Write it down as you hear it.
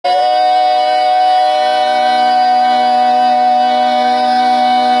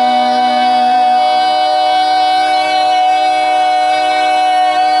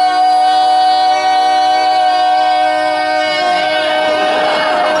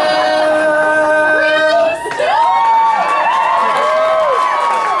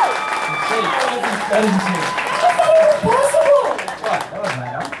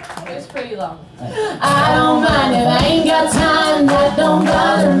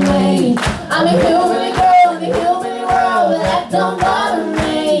I'm a hillbilly girl in the hillbilly world, but that don't bother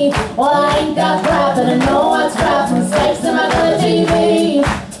me. Well, I ain't got pride, but I know what's right from sex to my color TV.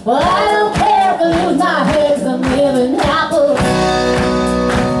 Well, I don't care if I lose my head, 'cause I'm living happily.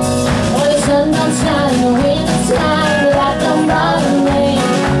 Well, the sun don't shine, the wind don't shine, but that don't bother me.